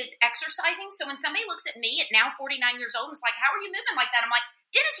 and he is exercising. So when somebody looks at me at now 49 years old and is like, how are you moving like that? I'm like,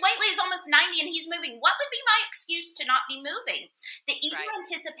 Dennis Waitley is almost 90 and he's moving. What would be my excuse to not be moving? The eager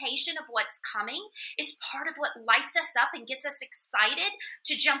anticipation of what's coming is part of what lights us up and gets us excited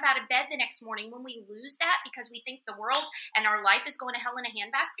to jump out of bed the next morning. When we lose that because we think the world and our life is going to hell in a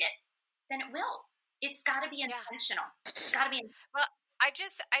handbasket, then it will. It's got to be intentional. It's got to be intentional. Well, I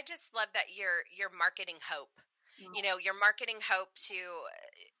just love that you're marketing hope. Mm-hmm. You're marketing hope to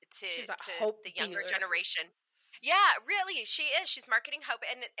the younger generation. Yeah, really, she is. She's marketing hope,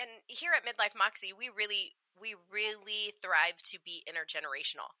 and here at Midlife Moxie, we really thrive to be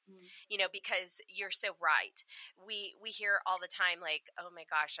intergenerational. Because you're so right. We hear all the time, like, oh my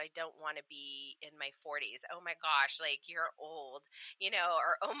gosh, I don't want to be in my 40s. Oh my gosh, like you're old,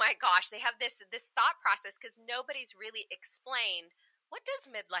 or oh my gosh, they have this thought process because nobody's really explained. What does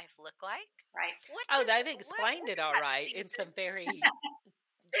midlife look like? Right. They've explained it all right in some very.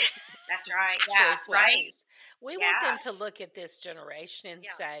 That's right. Choice ways. We want them to look at this generation and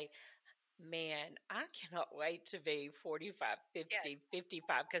say, man, I cannot wait to be 45, 50,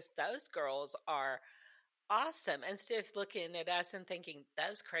 55 because those girls are awesome. Instead of looking at us and thinking,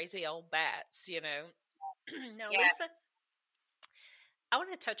 those crazy old bats, Now, Lisa, I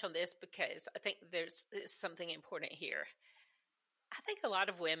want to touch on this because I think there's something important here. I think a lot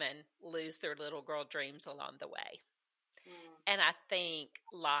of women lose their little girl dreams along the way. And I think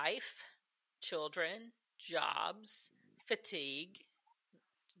life, children, jobs, fatigue,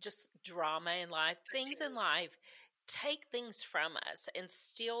 just drama in life, things in life take things from us and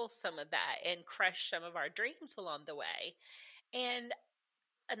steal some of that and crush some of our dreams along the way. And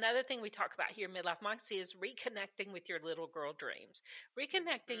another thing we talk about here in Midlife Moxie is reconnecting with your little girl dreams,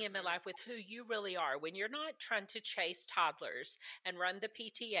 reconnecting in midlife with who you really are when you're not trying to chase toddlers and run the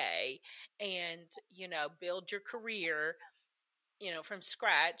PTA and, build your career, from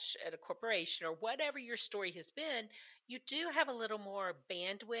scratch at a corporation or whatever your story has been. You do have a little more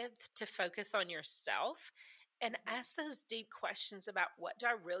bandwidth to focus on yourself and ask those deep questions about what do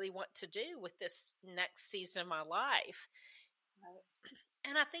I really want to do with this next season of my life.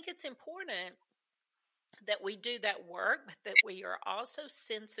 And I think it's important that we do that work, but that we are also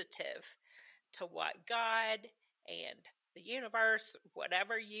sensitive to what God and the universe,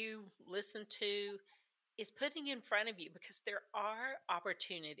 whatever you listen to, is putting in front of you, because there are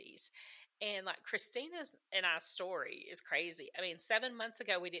opportunities. And like Christina's and I's story is crazy. I mean, 7 months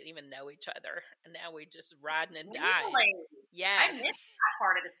ago, we didn't even know each other. And now we're just riding and dying. Really? Yes. I missed that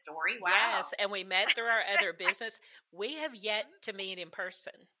part of the story. Wow. Yes. And we met through our other business. We have yet to meet in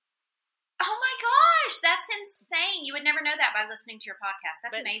person. Oh my gosh. That's insane. You would never know that by listening to your podcast.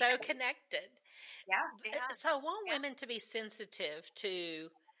 That's amazing. So connected. Yeah. So I want women to be sensitive to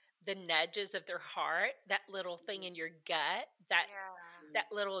the nudges of their heart, that little thing in your gut that that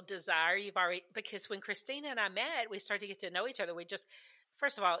little desire you've already, because when Christina and I met, we started to get to know each other. We just,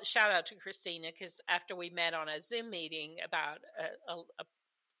 first of all, shout out to Christina, because after we met on a Zoom meeting about a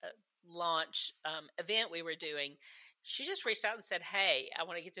launch event we were doing, she just reached out and said, "Hey, I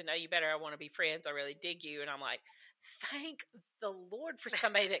want to get to know you better. I want to be friends. I really dig you." And I'm like, thank the Lord for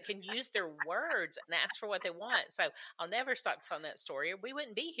somebody that can use their words and ask for what they want. So I'll never stop telling that story, or we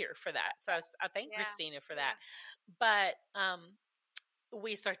wouldn't be here for that. So I thank Christina for that. But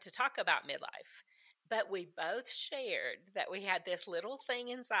we started to talk about midlife. But we both shared that we had this little thing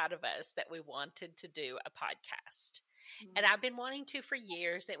inside of us that we wanted to do a podcast. Mm-hmm. And I've been wanting to for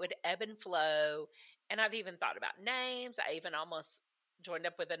years. It would ebb and flow. And I've even thought about names. I even almost joined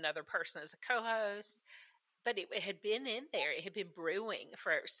up with another person as a co-host. But it had been in there. It had been brewing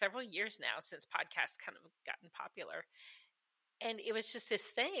for several years now, since podcasts kind of gotten popular. And it was just this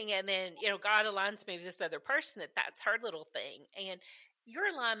thing. And then, God aligns me with this other person that's her little thing. And your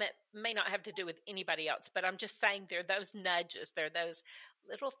alignment may not have to do with anybody else, but I'm just saying there are those nudges. There are those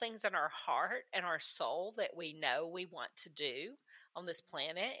little things in our heart and our soul that we know we want to do on this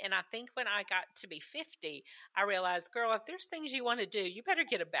planet. And I think when I got to be 50, I realized, girl, if there's things you want to do, you better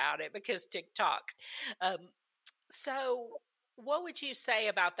get about it, because TikTok. So what would you say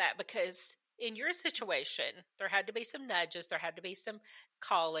about that? Because in your situation, there had to be some nudges, there had to be some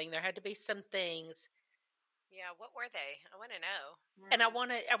calling, there had to be some things. Yeah, what were they? I want to know. And I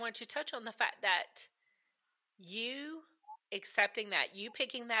want you to touch on the fact that you accepting that, you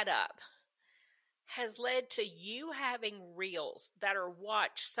picking that up, has led to you having reels that are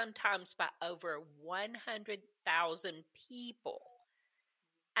watched sometimes by over 100,000 people.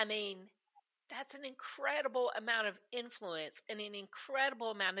 I mean, that's an incredible amount of influence and an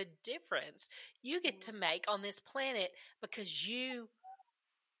incredible amount of difference you get to make on this planet, because you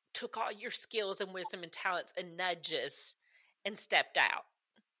took all your skills and wisdom and talents and nudges and stepped out.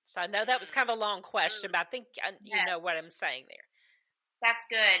 So I know that was kind of a long question, but I think you know what I'm saying there. That's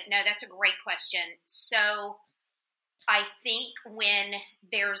good. No, that's a great question. So I think when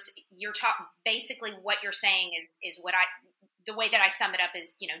basically what you're saying is what the way that I sum it up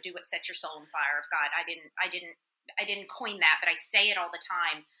is, do what sets your soul on fire of God. I didn't coin that, but I say it all the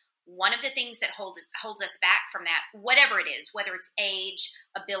time. One of the things that holds us back from that, whatever it is, whether it's age,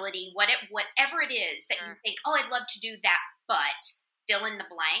 ability, whatever it is that you think, oh, I'd love to do that, but fill in the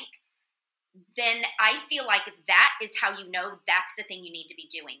blank, then I feel like that is how you know that's the thing you need to be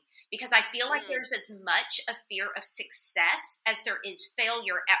doing. Because I feel like there's as much a fear of success as there is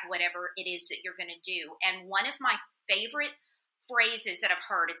failure at whatever it is that you're going to do. And one of my favorite phrases that I've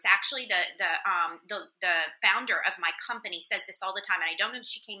heard, it's actually the founder of my company says this all the time, and I don't know if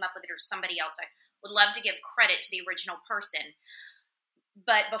she came up with it or somebody else. I would love to give credit to the original person.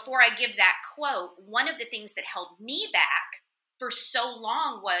 But before I give that quote, one of the things that held me back for so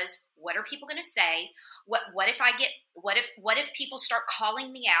long was, what are people going to say? What if people start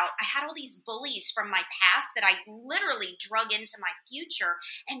calling me out? I had all these bullies from my past that I literally drug into my future,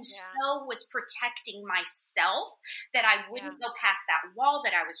 and so was protecting myself that I wouldn't go past that wall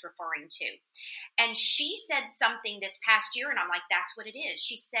that I was referring to. And she said something this past year, and I'm like, that's what it is.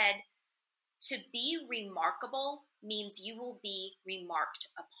 She said, to be remarkable means you will be remarked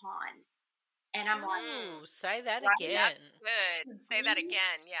upon. And I'm like, say that again. That's good. Say that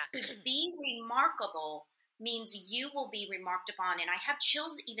again. Yeah. To be remarkable means you will be remarked upon. And I have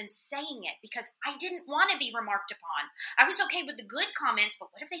chills even saying it, because I didn't want to be remarked upon. I was okay with the good comments,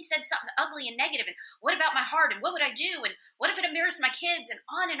 but what if they said something ugly and negative? And what about my heart? And what would I do? And what if it embarrassed my kids? And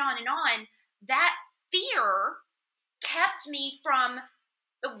on and on and on. That fear kept me from,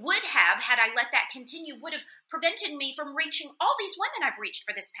 would have, had I let that continue, would have prevented me from reaching all these women I've reached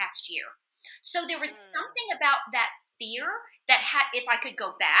for this past year. So there was something about that fear that if I could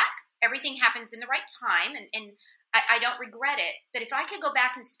go back, everything happens in the right time, and I don't regret it. But if I could go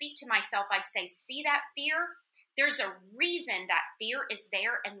back and speak to myself, I'd say, see that fear? There's a reason that fear is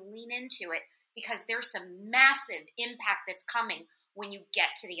there, and lean into it, because there's some massive impact that's coming when you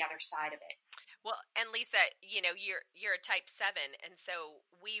get to the other side of it. Well, and Lisa, you're a type 7, and so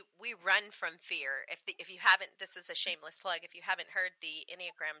we run from fear. If you haven't, this is a shameless plug. If you haven't heard the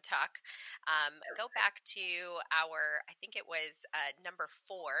Enneagram talk, go back to I think it was number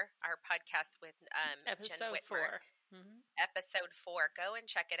 4, our podcast with episode Jen 4. Mm-hmm. Episode 4. Go and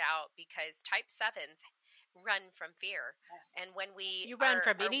check it out, because type 7s run from fear, and when you run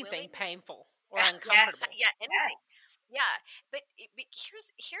from anything painful or uncomfortable. Yeah, anything. Yes. Yeah, but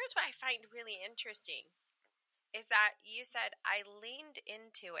here's what I find really interesting is that you said, I leaned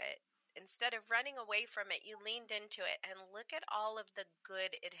into it. Instead of running away from it, you leaned into it, and look at all of the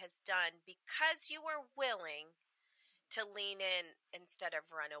good it has done, because you were willing to lean in instead of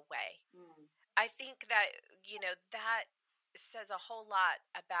run away. Mm. I think that, that says a whole lot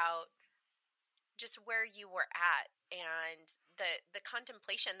about just where you were at and the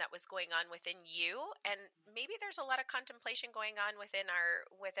contemplation that was going on within you, and maybe there's a lot of contemplation going on within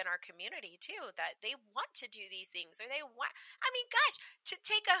our community too, that they want to do these things, or they want, gosh, to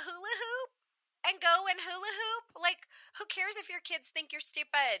take a hula hoop and go and hula hoop, like, who cares if your kids think you're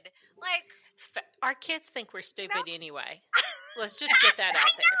stupid? Like, our kids think we're stupid anyway. Let's just get that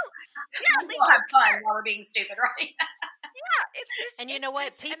out there. Yeah, we'll have fun while we're being stupid, right? Yeah, and you know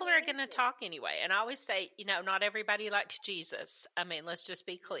what? People are going to talk anyway. And I always say, not everybody liked Jesus. I mean, let's just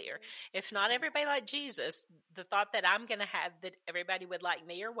be clear. If not everybody liked Jesus, the thought that I'm going to have that everybody would like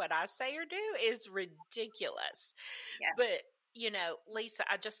me or what I say or do is ridiculous. Yes. But, Lisa,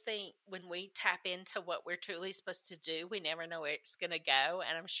 I just think when we tap into what we're truly supposed to do, we never know where it's going to go.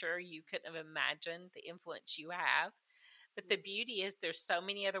 And I'm sure you couldn't have imagined the influence you have. But the beauty is there's so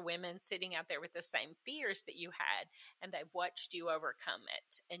many other women sitting out there with the same fears that you had, and they've watched you overcome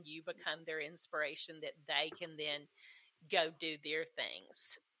it, and you become their inspiration that they can then go do their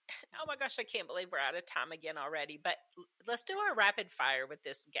things. Oh my gosh, I can't believe we're out of time again already, but let's do our rapid fire with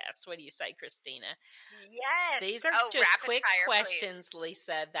this guest. What do you say, Christina? Yes. These are just quick questions, please.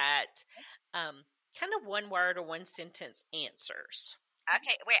 Lisa, that kind of one word or one sentence answers.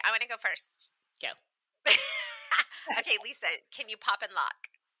 Okay, wait, I want to go first. Go. Okay, Lisa, can you pop and lock?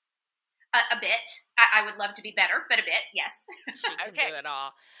 A bit. I would love to be better, but a bit, yes. She can do it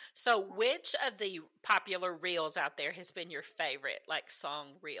all. So which of the popular reels out there has been your favorite, like,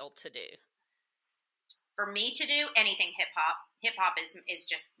 song reel to do? For me to do anything hip-hop. Hip-hop is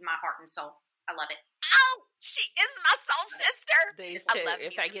just my heart and soul. I love it. Oh, she is my soul sister. These two,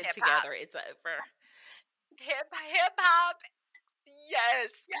 if they get together, it's over. Hip-hop.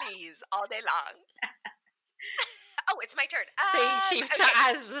 Yes, please, all day long. Oh, it's my turn. See,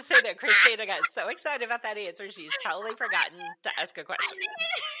 I was saying that Christina got so excited about that answer, she's totally forgotten to ask a question.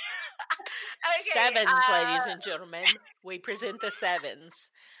 Okay, sevens, ladies and gentlemen. We present the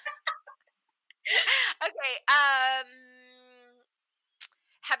sevens. Okay.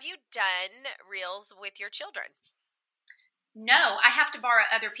 Have you done reels with your children? No, I have to borrow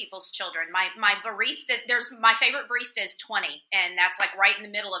other people's children. My barista, my favorite barista is 20, and that's like right in the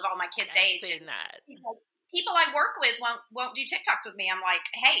middle of all my kids' age. I've seen that. He's like, people I work with won't do TikToks with me. I'm like,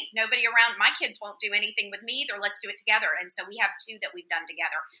 hey, nobody around, my kids won't do anything with me either. Let's do it together. And so we have 2 that we've done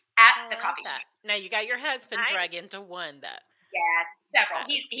together at the coffee shop. Now you got your husband drug into one though. Yes, several.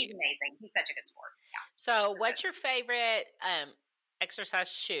 He's amazing. He's such a good sport. Yeah. So what's your favorite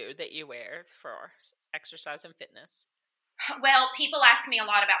exercise shoe that you wear for exercise and fitness? Well, people ask me a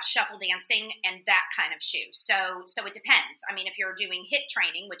lot about shuffle dancing and that kind of shoe. So it depends. I mean, if you're doing HIIT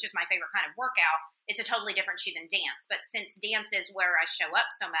training, which is my favorite kind of workout, it's a totally different shoe than dance. But since dance is where I show up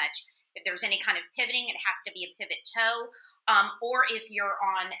so much, if there's any kind of pivoting, it has to be a pivot toe. Or if you're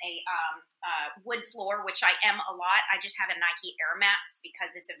on a wood floor, which I am a lot, I just have a Nike Air Max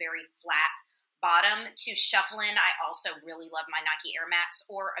because it's a very flat bottom. To shuffle in, I also really love my Nike Air Max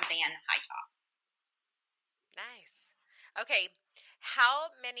or a Van high top. Nice. Okay,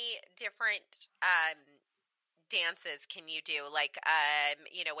 how many different dances can you do? Like,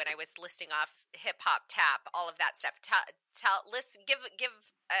 when I was listing off hip hop, tap, all of that stuff.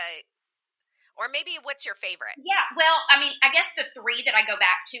 Or maybe what's your favorite? Yeah, well, I mean, I guess the 3 that I go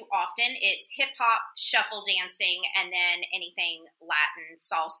back to often, it's hip hop, shuffle dancing, and then anything Latin,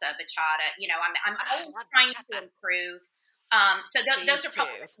 salsa, bachata. I'm always trying to improve. So those are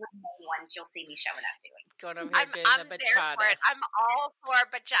probably the 3 main ones you'll see me showing up doing. Going over here doing the bachata. There for it. I'm all for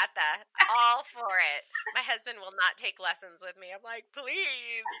bachata. All for it. My husband will not take lessons with me. I'm like,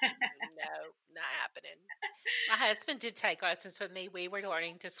 please. No, not happening. My husband did take lessons with me. We were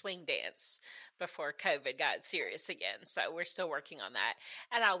learning to swing dance before COVID got serious again. So we're still working on that.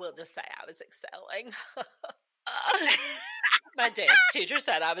 And I will just say I was excelling. My dance teacher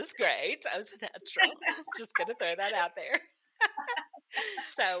said I was great. I was a natural. Just going to throw that out there.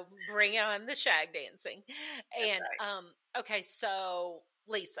 So bring on the shag dancing. And right. Okay, so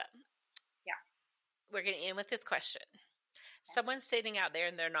Lisa. Yeah. We're going to end with this question. Someone's sitting out there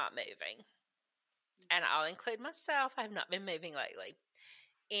and they're not moving. And I'll include myself. I've not been moving lately.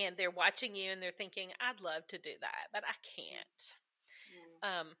 And they're watching you and they're thinking, I'd love to do that, but I can't.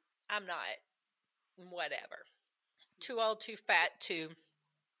 I'm not, whatever. Too old, too fat, too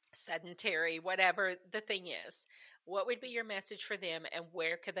sedentary, whatever the thing is. What would be your message for them, and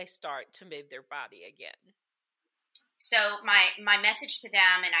where could they start to move their body again? So my message to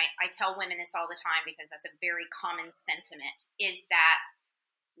them, and I tell women this all the time because that's a very common sentiment, is that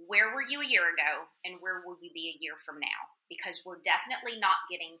where were you a year ago and where will you be a year from now? Because we're definitely not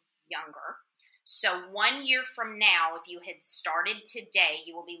getting younger. So 1 year from now, if you had started today,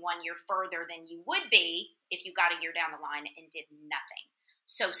 you will be 1 year further than you would be if you got a year down the line and did nothing.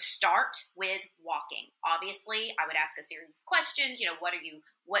 So start with walking. Obviously, I would ask a series of questions. What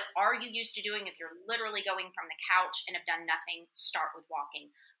are you used to doing? If you're literally going from the couch and have done nothing, start with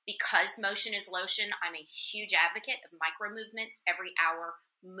walking. Because motion is lotion, I'm a huge advocate of micro movements every hour.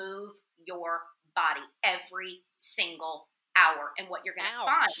 Move your body every single hour. And what you're going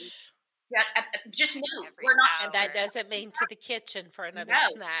to find, just move. We're not. And that doesn't mean to the kitchen for another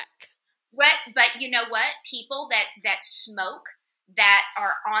snack. But you know what? People that smoke, that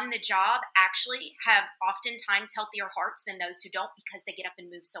are on the job, actually have oftentimes healthier hearts than those who don't, because they get up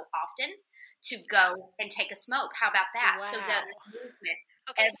and move so often to go and take a smoke. How about that? Wow. So the movement.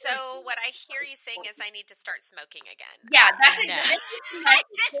 Okay, so what I hear you saying is I need to start smoking again. Yeah, that's exactly.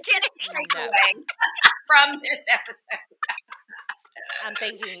 Just kidding. From this episode. I'm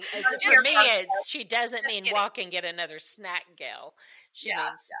thinking, for me, she doesn't mean walk and get another snack, gal. She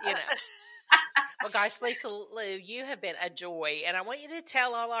means, Well, gosh, Lisa Lou, you have been a joy, and I want you to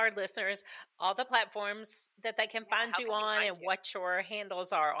tell all our listeners all the platforms that they can find you on and what your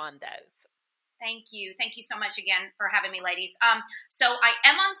handles are on those. Thank you. Thank you so much again for having me, ladies. So I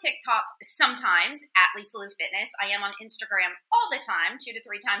am on TikTok sometimes at Lisa Lou Fitness. I am on Instagram all the time, 2 to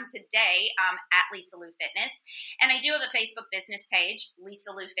 3 times a day at Lisa Lou Fitness. And I do have a Facebook business page,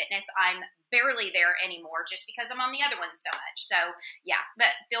 Lisa Lou Fitness. I'm barely there anymore just because I'm on the other one so much. So yeah,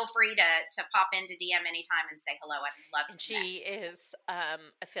 but feel free to pop into DM anytime and say hello. I'd love to. And she is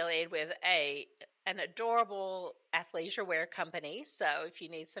affiliated with an adorable athleisure wear company. So if you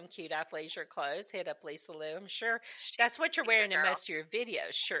need some cute athleisure clothes, hit up Lisa Lou. I'm sure that's what you're wearing in most of your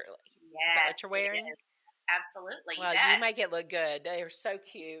videos, surely. Yes, is that what you're wearing? Absolutely. Well, you make it look good. They are so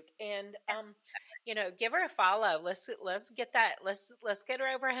cute. And give her a follow. Let's get that. Let's get her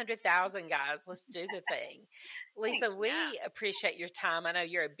over 100,000, guys. Let's do the thing. Lisa, we appreciate your time. I know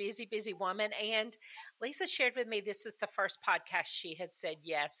you're a busy, busy woman. And Lisa shared with me this is the first podcast she had said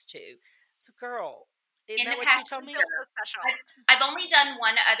yes to. So, girl, isn't that what you told me? I've only done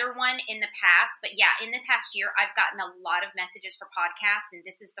one other one in the past, but yeah, in the past year, I've gotten a lot of messages for podcasts, and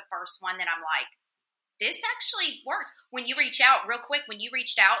this is the first one that I'm like, this actually works. When you reach out, real quick, when you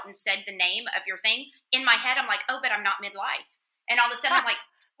reached out and said the name of your thing, in my head, I'm like, oh, but I'm not midlife. And all of a sudden, I'm like,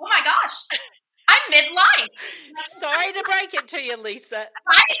 oh my gosh, I'm midlife. Sorry to break it to you, Lisa.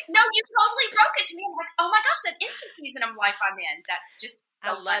 No, you totally broke it to me. I'm like, oh my gosh, that is the season of life I'm in. That's just so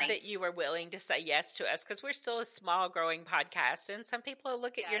I love that you were willing to say yes to us, because we're still a small growing podcast. And some people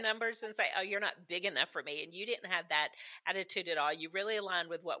look at your numbers and say, oh, you're not big enough for me. And you didn't have that attitude at all. You really aligned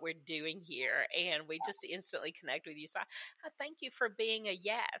with what we're doing here. And we just instantly connect with you. So I thank you for being a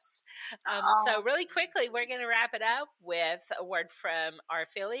yes. So really quickly, we're going to wrap it up with a word from our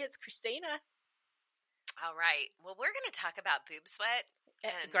affiliates, Christina. All right. Well, we're going to talk about boob sweat.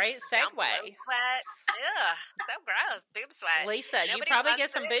 Great segue. Sweat. Ugh, so gross. Boob sweat. Lisa, you probably get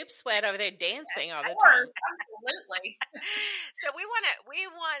some boob sweat over there dancing all the time. Absolutely. So we want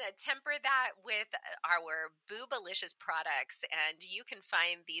to temper that with our Boobalicious products, and you can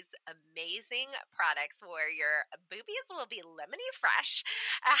find these amazing products where your boobies will be lemony fresh.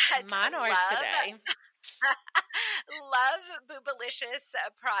 Mine are today.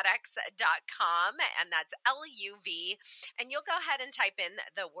 LoveBoobaliciousProducts.com, and that's LUV. And you'll go ahead and type in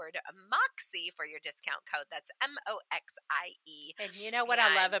the word Moxie for your discount code. That's MOXIE. And you know what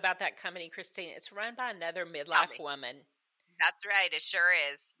I love about that company, Christina? It's run by another midlife woman. That's right. It sure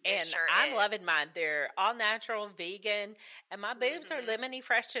is. I'm loving mine. They're all natural, vegan, and my boobs are lemony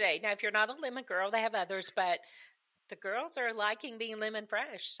fresh today. Now, if you're not a lemon girl, they have others, but the girls are liking being lemon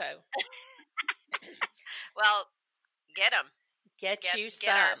fresh, so... Well, get them. Get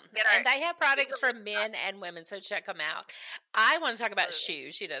some. And they have products for men and women, so check them out. I want to talk about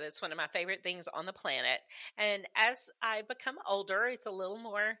shoes. That's one of my favorite things on the planet. And as I become older, it's a little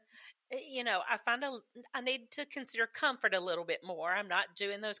more, I find I need to consider comfort a little bit more. I'm not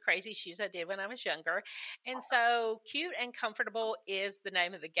doing those crazy shoes I did when I was younger. And so cute and comfortable is the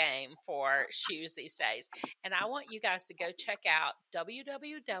name of the game for shoes these days. And I want you guys to go check out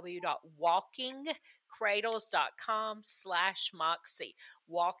www.walkingcradles.com/Moxie.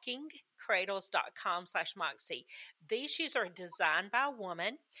 walkingcradles.com/Moxie. These shoes are designed by a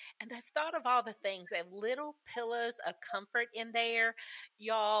woman, and they've thought of all the things. They have little pillows of comfort in there.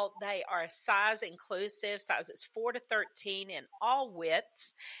 Y'all, they are size inclusive, sizes 4 to 13 in all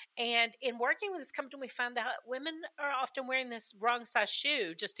widths. And in working with this company, we found out women are often wearing this wrong size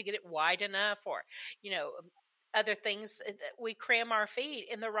shoe just to get it wide enough, or, other things. We cram our feet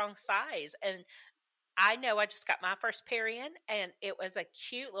in the wrong size. And I know I just got my first pair in, and it was a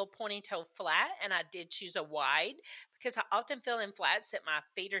cute little pointy-toe flat, and I did choose a wide because I often feel in flats that my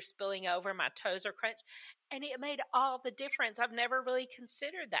feet are spilling over, my toes are crunched, and it made all the difference. I've never really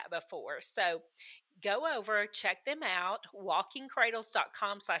considered that before. So go over, check them out,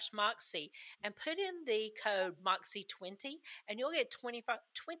 walkingcradles.com/Moxie, and put in the code Moxie20, and you'll get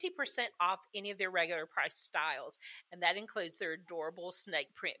 20% off any of their regular price styles. And that includes their adorable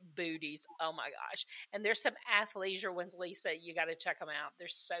snake print booties. Oh my gosh. And there's some athleisure ones, Lisa. You got to check them out. They're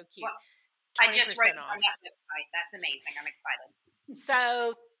so cute. Well, I just wrote on that website. That's amazing. I'm excited.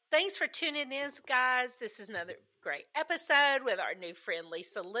 So thanks for tuning in, guys. This is another great episode with our new friend,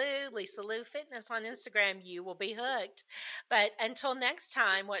 Lisa Lou Fitness on Instagram. You will be hooked. But until next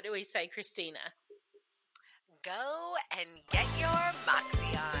time, what do we say, Christina? Go and get your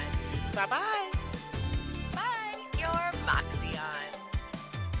Moxie on. Bye-bye. Bye. Your Moxie.